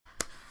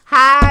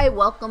Hi,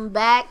 welcome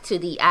back to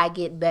the I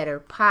Get Better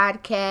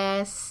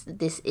podcast.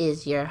 This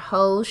is your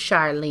host,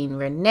 Charlene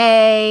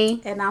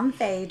Renee. And I'm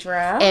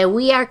Phaedra. And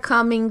we are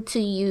coming to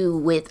you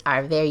with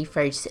our very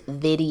first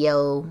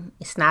video.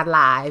 It's not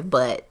live,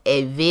 but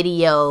a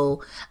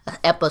video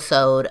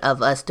episode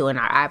of us doing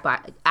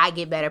our I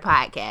Get Better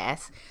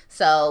podcast.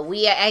 So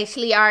we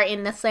actually are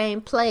in the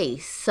same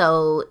place.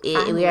 So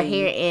we are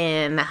here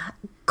in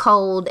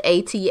cold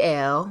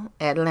ATL,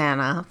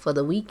 Atlanta, for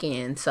the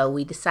weekend. So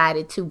we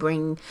decided to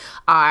bring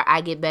our I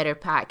Get Better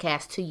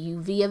podcast to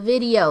you via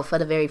video for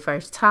the very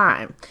first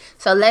time.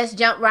 So let's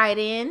jump right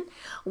in.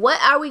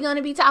 What are we going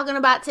to be talking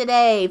about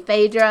today,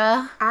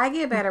 Phaedra? I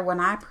get better when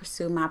I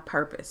pursue my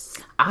purpose.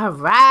 All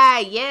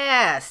right,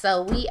 yeah.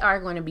 So we are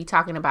going to be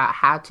talking about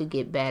how to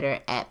get better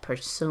at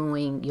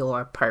pursuing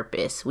your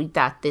purpose. We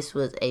thought this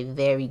was a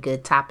very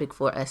good topic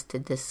for us to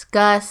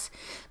discuss,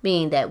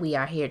 being that we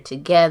are here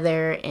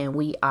together and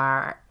we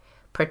are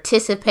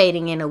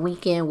participating in a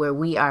weekend where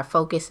we are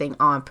focusing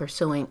on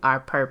pursuing our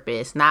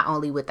purpose, not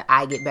only with the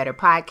I Get Better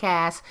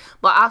podcast,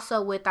 but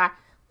also with our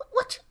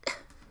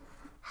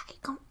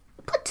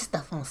put this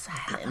stuff on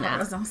silent now. It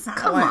was on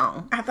silent. Come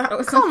on. I thought it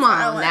was Come on on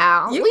silent.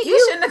 now. You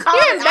shouldn't have called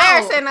You're it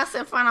embarrassing us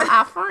in front of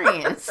our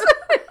friends.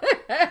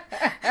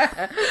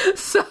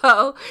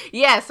 So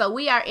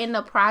we are in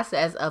the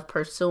process of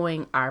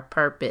pursuing our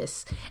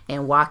purpose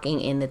and walking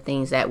in the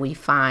things that we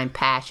find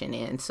passion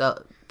in.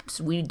 So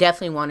we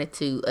definitely wanted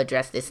to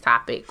address this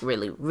topic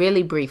really,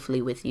 really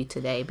briefly with you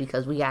today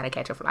because we got to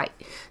catch a flight.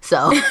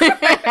 So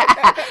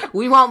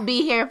we won't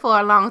be here for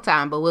a long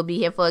time, but we'll be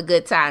here for a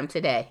good time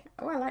today.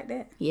 Oh, I like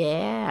that.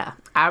 Yeah.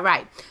 All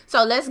right.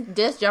 So let's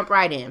just jump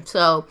right in.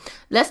 So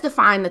let's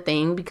define the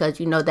thing because,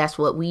 that's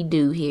what we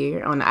do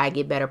here on the I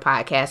Get Better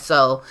podcast.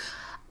 So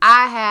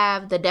I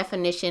have the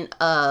definition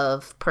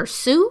of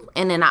pursue,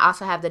 and then I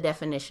also have the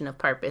definition of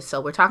purpose.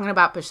 So we're talking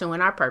about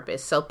pursuing our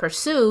purpose. So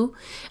pursue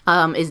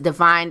is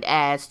defined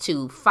as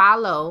to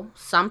follow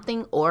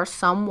something or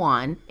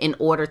someone in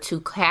order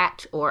to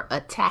catch or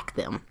attack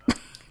them.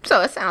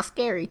 So it sounds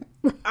scary.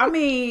 I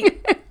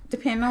mean,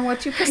 depending on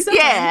what you pursue.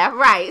 Yeah,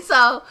 right.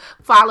 So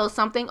follow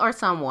something or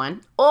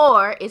someone,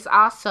 or it's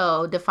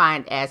also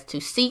defined as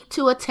to seek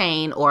to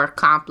attain or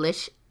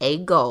accomplish a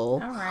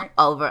goal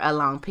over a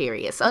long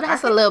period. So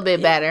that's a little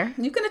bit better.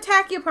 You can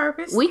attack your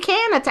purpose. We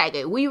can attack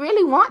it. We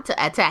really want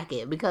to attack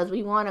it because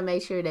we want to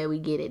make sure that we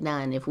get it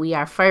done. If we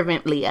are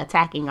fervently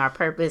attacking our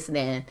purpose,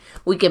 then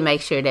we can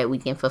make sure that we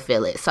can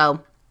fulfill it.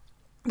 So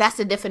that's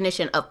the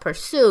definition of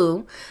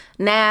pursue.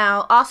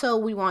 Now, also,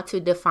 we want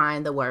to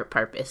define the word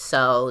purpose.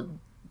 So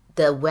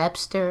the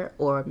Webster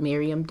or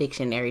Merriam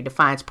Dictionary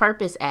defines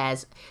purpose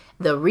as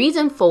the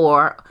reason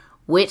for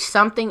which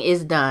something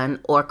is done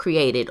or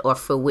created or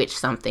for which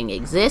something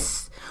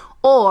exists,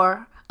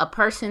 or a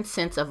person's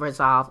sense of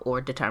resolve or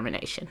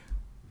determination.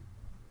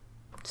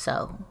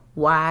 So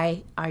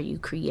why are you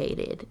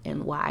created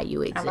and why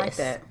you exist? I like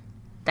that.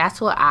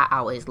 That's what I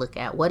always look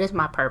at. What is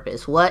my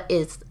purpose? What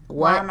is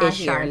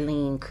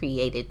Charlene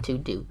created to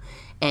do?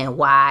 And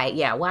why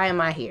am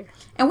I here?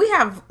 And we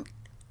have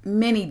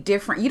many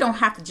different, you don't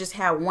have to just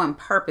have one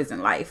purpose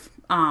in life.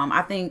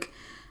 I think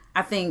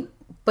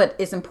but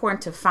it's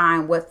important to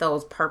find what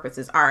those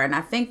purposes are. And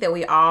I think that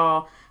we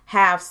all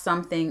have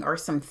something or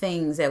some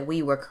things that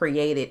we were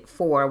created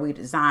for, we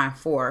designed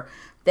for,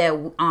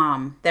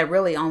 that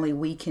really only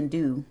we can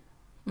do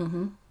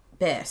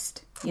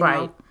best. You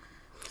know?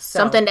 So,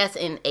 something that's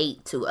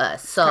innate to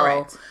us. So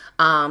correct.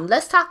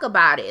 Let's talk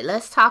about it.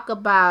 Let's talk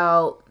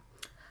about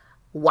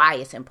why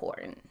it's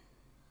important.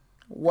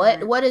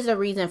 What is a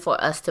reason for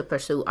us to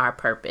pursue our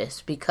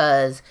purpose?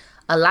 Because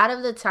a lot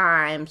of the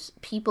times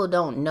people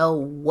don't know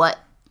what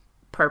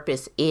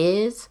purpose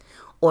is,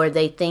 or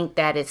they think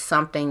that it's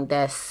something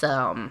that's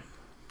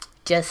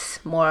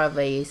just more of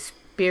a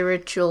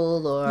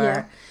spiritual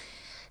or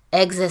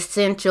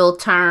existential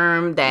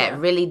term that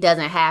really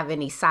doesn't have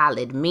any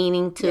solid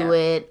meaning to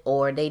it,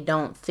 or they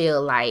don't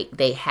feel like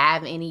they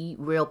have any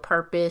real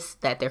purpose,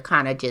 that they're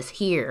kind of just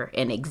here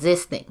and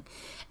existing.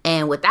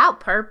 And without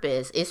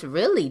purpose, it's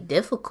really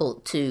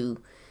difficult to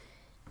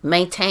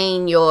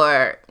maintain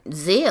your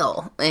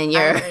zeal and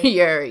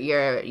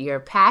your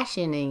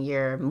passion and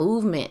your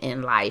movement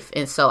in life.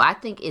 And so I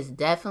think it's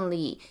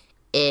definitely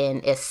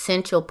an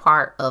essential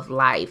part of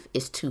life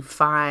is to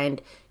find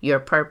your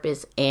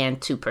purpose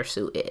and to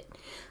pursue it.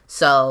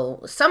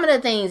 So some of the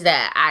things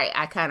that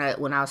I kind of,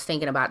 when I was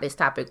thinking about this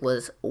topic,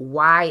 was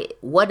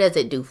what does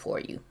it do for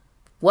you?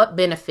 What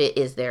benefit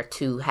is there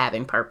to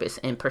having purpose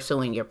and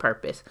pursuing your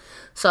purpose?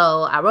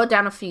 So I wrote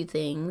down a few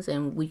things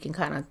and we can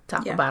kind of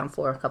talk about them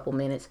for a couple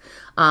minutes.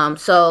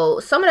 So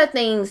some of the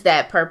things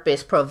that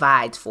purpose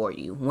provides for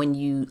you when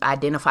you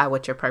identify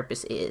what your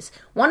purpose is.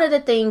 One of the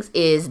things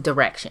is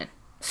direction.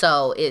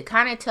 So it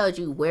kind of tells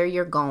you where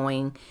you're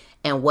going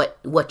and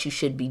what you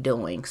should be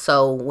doing.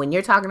 So when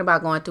you're talking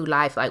about going through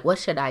life, like what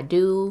should I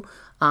do?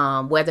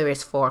 Whether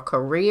it's for a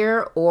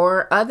career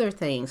or other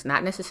things,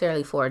 not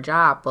necessarily for a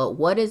job, but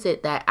what is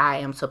it that I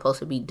am supposed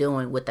to be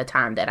doing with the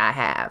time that I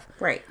have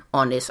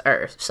on this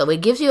earth? So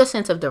it gives you a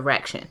sense of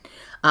direction.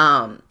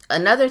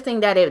 Another thing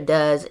that it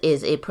does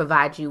is it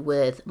provides you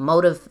with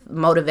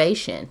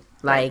motivation.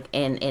 Like,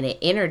 and it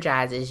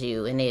energizes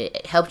you, and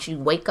it helps you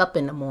wake up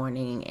in the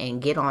morning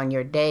and get on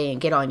your day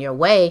and get on your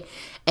way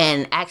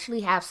and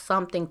actually have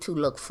something to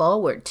look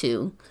forward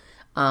to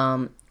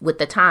with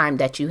the time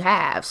that you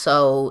have.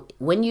 So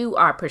when you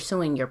are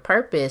pursuing your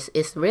purpose,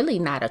 it's really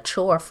not a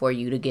chore for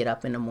you to get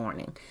up in the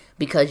morning,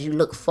 because you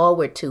look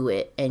forward to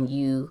it and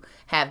you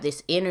have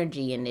this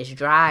energy and this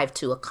drive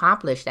to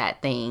accomplish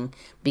that thing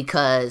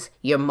because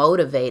you're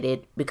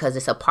motivated, because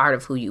it's a part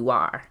of who you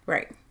are.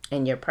 Right.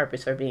 And your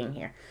purpose for being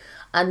here.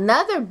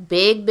 Another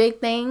big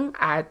thing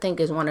I think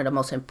is one of the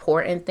most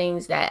important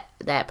things that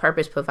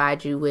purpose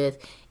provides you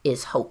with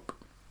is hope.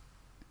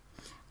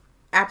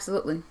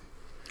 Absolutely.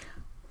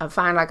 I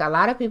find like a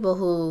lot of people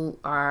who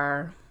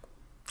are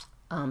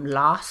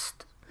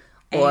lost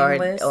or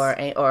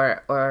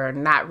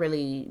not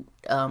really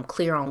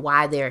clear on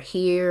why they're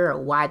here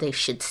or why they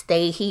should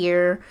stay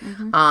here,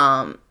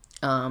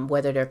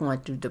 whether they're going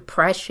through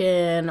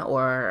depression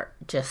or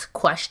just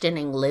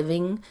questioning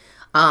living,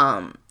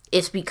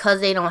 it's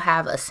because they don't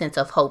have a sense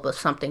of hope of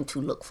something to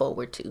look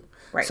forward to.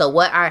 Right. So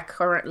what I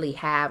currently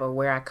have or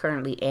where I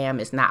currently am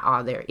is not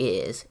all there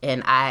is.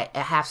 And I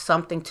have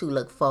something to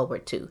look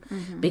forward to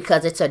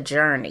because it's a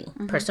journey.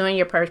 Pursuing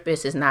your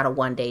purpose is not a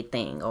one-day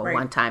thing or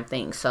one-time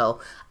thing. So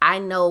I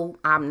know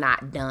I'm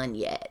not done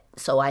yet.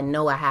 So I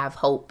know I have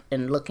hope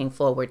and looking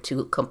forward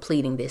to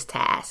completing this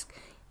task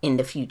in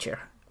the future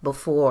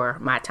before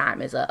my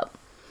time is up.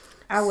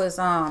 I was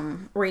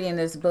reading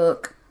this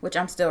book, which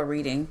I'm still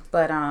reading,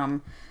 but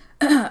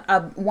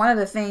one of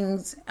the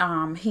things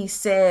he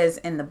says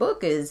in the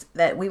book is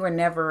that we were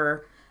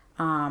never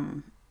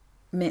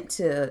meant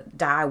to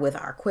die with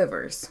our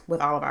quivers, with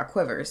all of our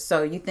quivers.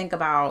 So you think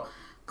about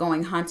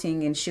going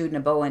hunting and shooting a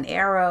bow and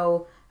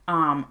arrow.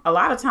 A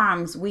lot of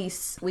times we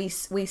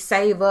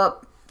save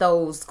up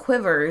those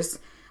quivers,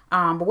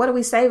 but what are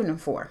we saving them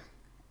for?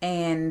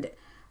 And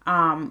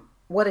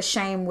what a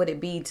shame would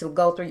it be to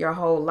go through your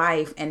whole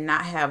life and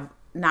not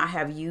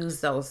have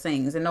used those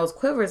things. And those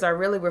quivers are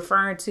really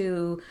referring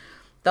to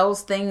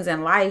those things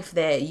in life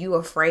that you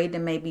afraid to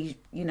maybe,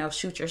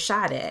 shoot your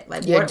shot at.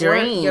 Like your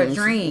dreams,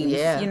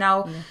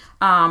 Yeah.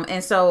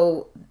 And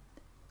so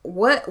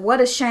what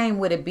a shame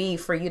would it be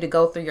for you to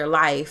go through your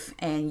life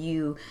and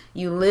you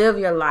live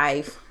your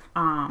life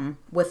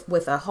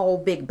with a whole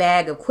big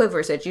bag of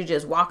quivers that you're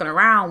just walking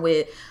around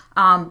with,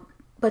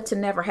 but to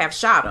never have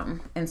shot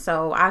them. And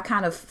so I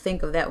kind of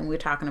think of that when we're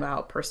talking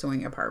about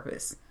pursuing your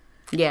purpose.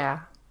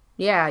 Yeah.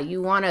 Yeah,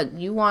 you want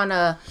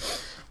to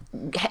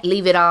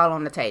leave it all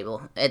on the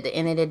table. At the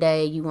end of the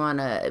day, you want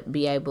to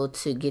be able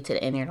to get to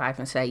the end of your life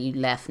and say you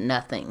left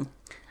nothing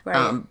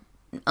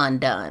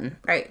undone,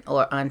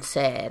 or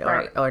unsaid,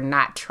 or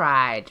not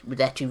tried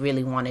that you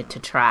really wanted to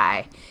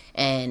try,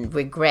 and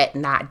regret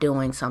not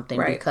doing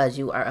something because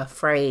you are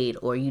afraid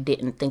or you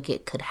didn't think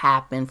it could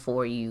happen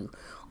for you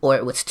or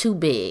it was too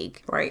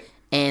big. Right.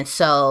 And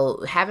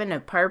so having a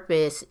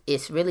purpose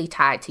is really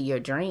tied to your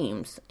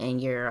dreams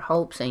and your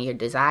hopes and your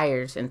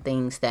desires and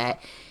things that,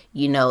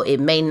 it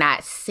may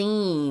not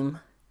seem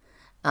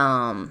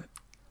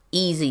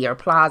easy or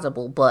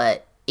plausible,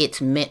 but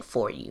it's meant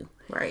for you.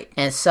 Right.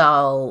 And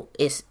so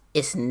it's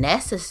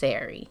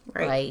necessary.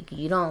 Right. Like,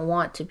 you don't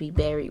want to be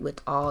buried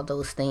with all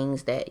those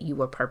things that you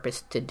were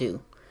purposed to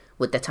do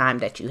with the time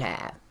that you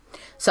have.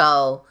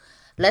 So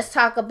let's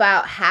talk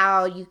about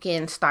how you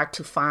can start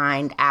to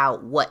find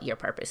out what your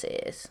purpose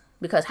is.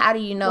 Because how do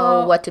you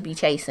know what to be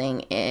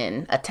chasing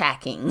and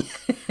attacking?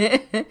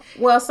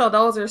 Well, so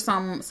those are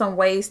some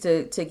ways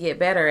to get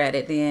better at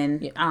it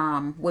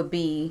then, would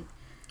be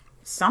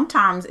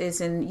sometimes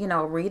it's in,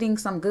 reading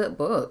some good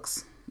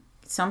books.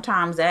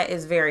 Sometimes that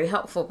is very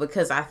helpful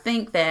because I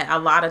think that a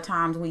lot of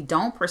times we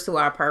don't pursue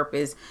our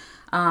purpose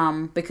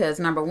because,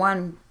 number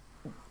one,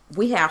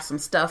 we have some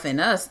stuff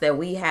in us that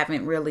we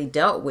haven't really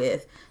dealt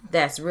with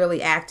that's really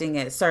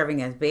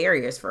serving as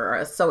barriers for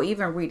us. So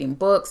even reading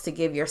books to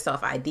give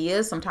yourself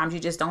ideas, sometimes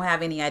you just don't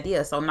have any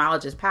ideas. So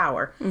knowledge is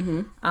power.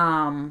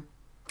 And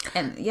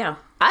yeah.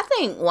 I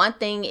think one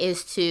thing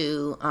is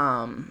to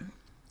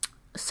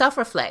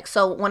self-reflect.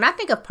 So when I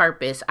think of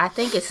purpose, I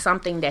think it's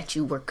something that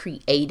you were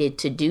created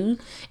to do.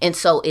 And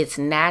so it's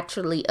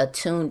naturally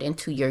attuned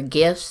into your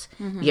gifts,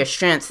 your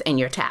strengths, and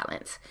your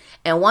talents.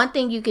 And one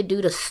thing you could do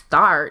to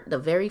start, the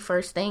very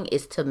first thing,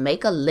 is to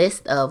make a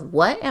list of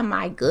what am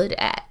I good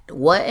at?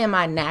 What am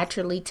I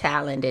naturally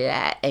talented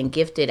at and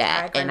gifted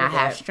at? And I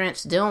have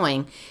strengths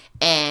doing.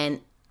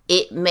 And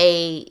it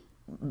may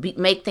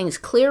make things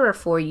clearer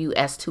for you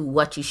as to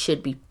what you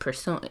should be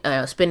pursuing,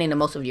 spending the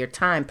most of your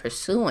time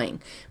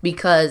pursuing.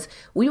 Because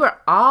we were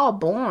all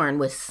born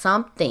with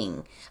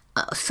something,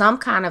 some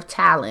kind of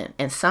talent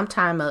and some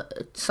kind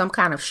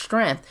of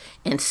strength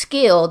and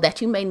skill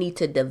that you may need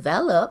to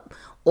develop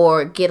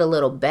or get a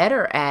little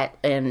better at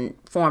and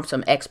form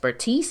some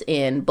expertise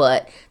in,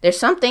 but there's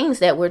some things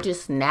that we're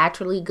just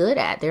naturally good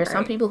at. There are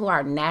some people who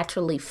are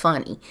naturally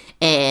funny,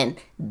 and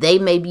they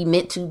may be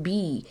meant to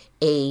be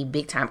a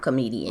big time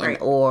comedian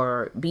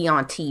or be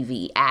on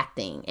TV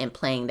acting and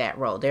playing that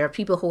role. There are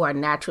people who are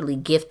naturally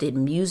gifted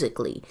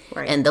musically,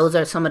 and those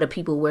are some of the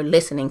people we're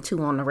listening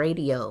to on the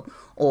radio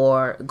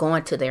or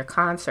going to their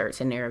concerts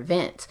and their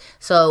events.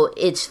 So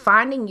it's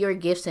finding your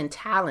gifts and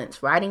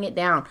talents, writing it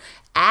down.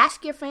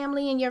 Ask your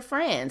family and your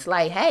friends,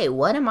 like, hey,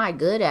 what am I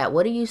good at?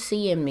 What do you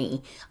see in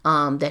me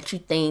that you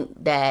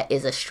think that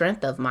is a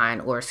strength of mine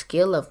or a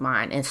skill of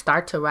mine? And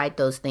start to write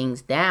those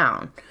things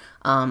down.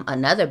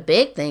 Another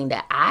big thing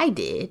that I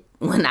did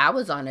when I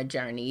was on a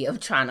journey of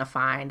trying to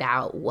find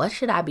out, what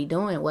should I be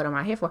doing? What am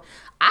I here for?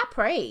 I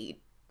prayed.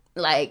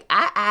 Like,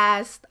 I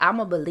asked, I'm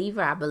a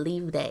believer. I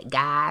believe that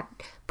God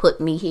put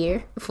me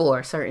here for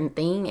a certain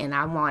thing. And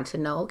I want to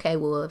know, okay,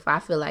 well, if I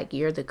feel like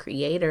you're the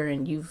creator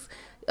and you've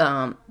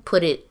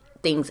put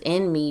things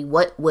in me,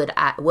 what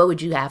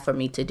would you have for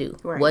me to do?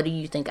 What do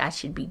you think I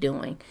should be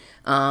doing?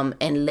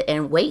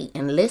 And wait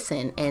and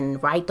listen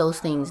and write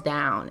those things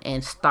down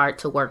and start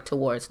to work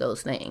towards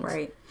those things.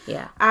 Right.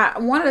 Yeah.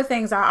 One of the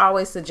things I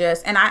always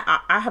suggest, and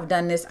I have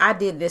done this, I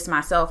did this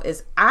myself,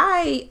 is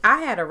I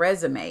had a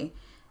resume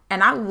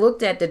and I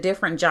looked at the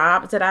different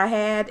jobs that I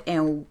had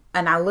and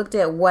I looked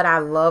at what I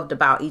loved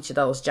about each of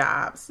those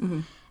jobs.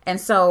 Mm-hmm. And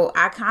so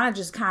I kind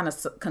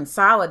of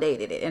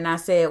consolidated it. And I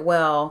said,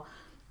 well,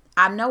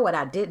 I know what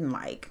I didn't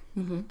like,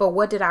 but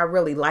what did I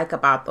really like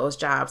about those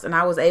jobs? And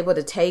I was able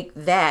to take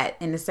that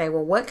and to say,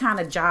 well, what kind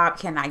of job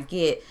can I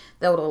get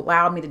that would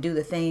allow me to do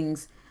the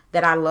things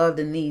that I loved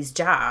in these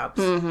jobs?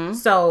 Mm-hmm.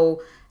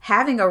 So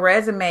having a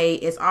resume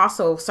is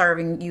also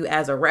serving you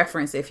as a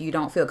reference if you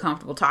don't feel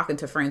comfortable talking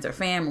to friends or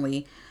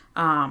family.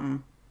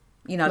 That's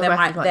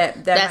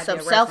some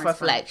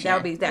self-reflection. That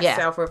would be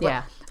self-reflection.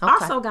 Yeah. Okay.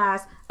 Also,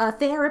 guys,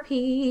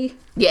 therapy.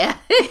 Yeah.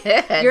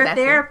 Your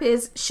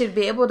therapist should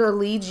be able to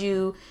lead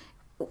you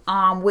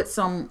with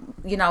some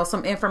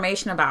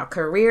information about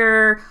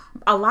career.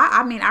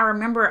 I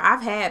remember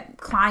I've had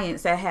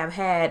clients that have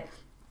had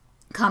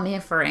come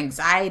in for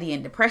anxiety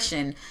and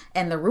depression,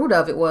 and the root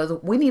of it was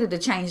we needed to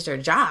change their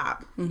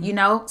job.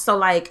 So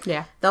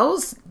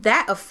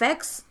that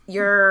affects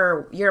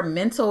your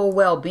mental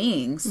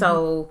well-being.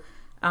 So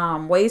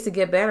ways to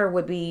get better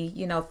would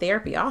be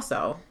therapy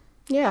also.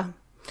 Yeah.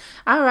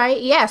 All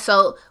right. Yeah.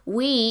 So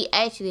we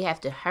actually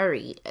have to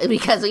hurry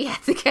because we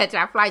have to catch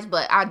our flights,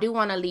 but I do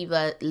want to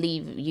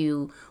leave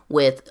you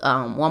with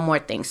one more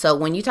thing. So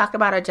when you talk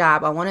about a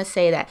job, I want to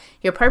say that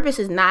your purpose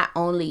is not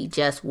only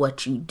just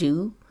what you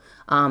do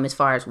as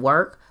far as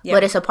work,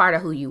 but it's a part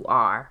of who you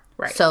are.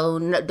 Right. So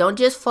don't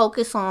just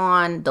focus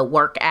on the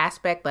work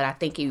aspect, but I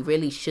think you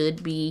really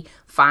should be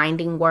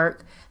finding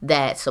work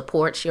that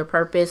supports your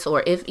purpose.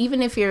 Or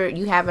even if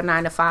you have a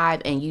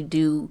 9-to-5 and you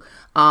do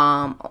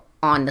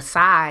on the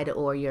side,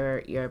 or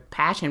your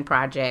passion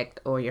project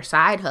or your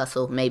side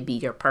hustle may be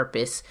your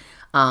purpose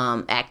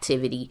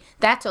activity,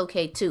 that's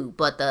okay too.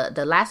 But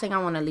the last thing I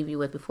want to leave you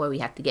with before we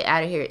have to get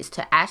out of here is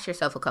to ask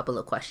yourself a couple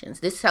of questions.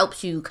 This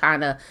helps you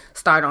kind of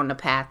start on the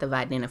path of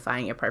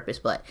identifying your purpose.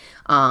 But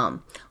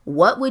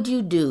what would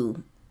you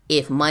do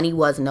if money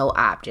was no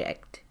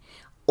object?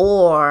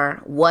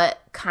 Or what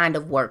kind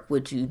of work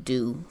would you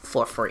do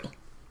for free?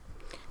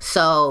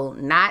 So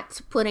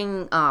not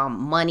putting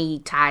money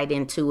tied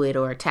into it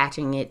or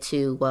attaching it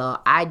to,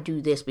 well, I do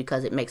this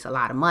because it makes a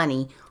lot of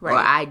money, or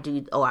I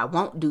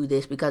won't do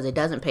this because it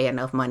doesn't pay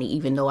enough money,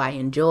 even though I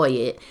enjoy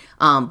it.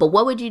 But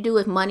what would you do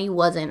if money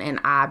wasn't an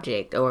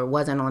object or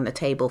wasn't on the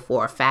table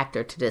for a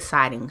factor to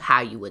deciding how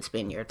you would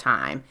spend your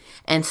time?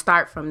 And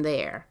start from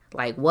there.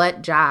 Like,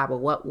 what job or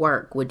what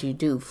work would you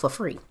do for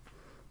free?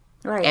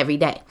 Every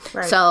day.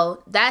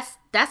 So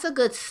that's a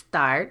good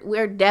start.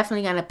 We're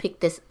definitely going to pick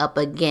this up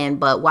again.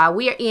 But while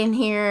we're in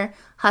here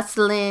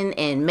hustling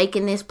and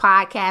making this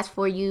podcast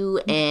for you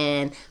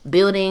and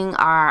building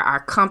our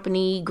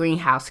company,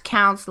 Greenhouse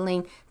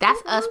Counseling,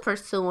 that's us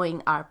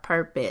pursuing our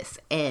purpose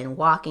and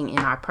walking in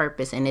our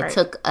purpose. And it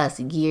took us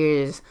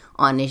years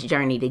on this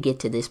journey to get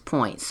to this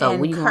point. So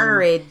we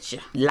courage.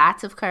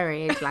 Lots of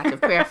courage, lots of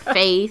prayer,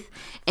 faith,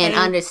 and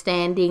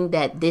understanding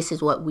that this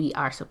is what we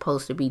are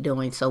supposed to be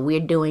doing. So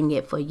we're doing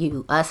it for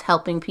you. Us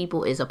helping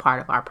people is a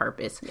part of our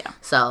purpose. Yeah.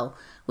 So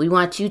we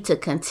want you to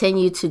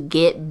continue to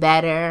get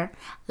better.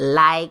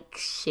 Like,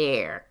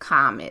 share,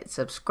 comment,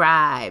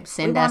 subscribe,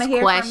 send us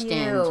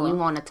questions. We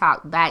want to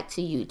talk back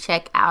to you.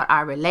 Check out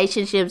our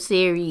relationship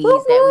series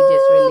that we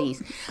just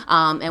released.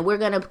 And we're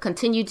going to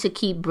continue to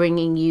keep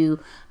bringing you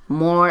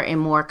more and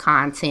more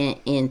content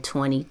in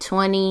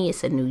 2020.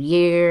 It's a new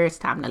year. It's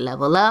time to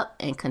level up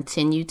and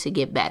continue to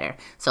get better.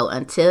 So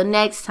until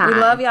next time. We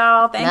love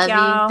y'all. Thank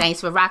y'all.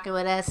 Thanks for rocking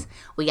with us.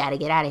 We got to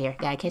get out of here.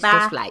 Got to catch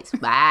those flights.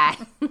 Bye.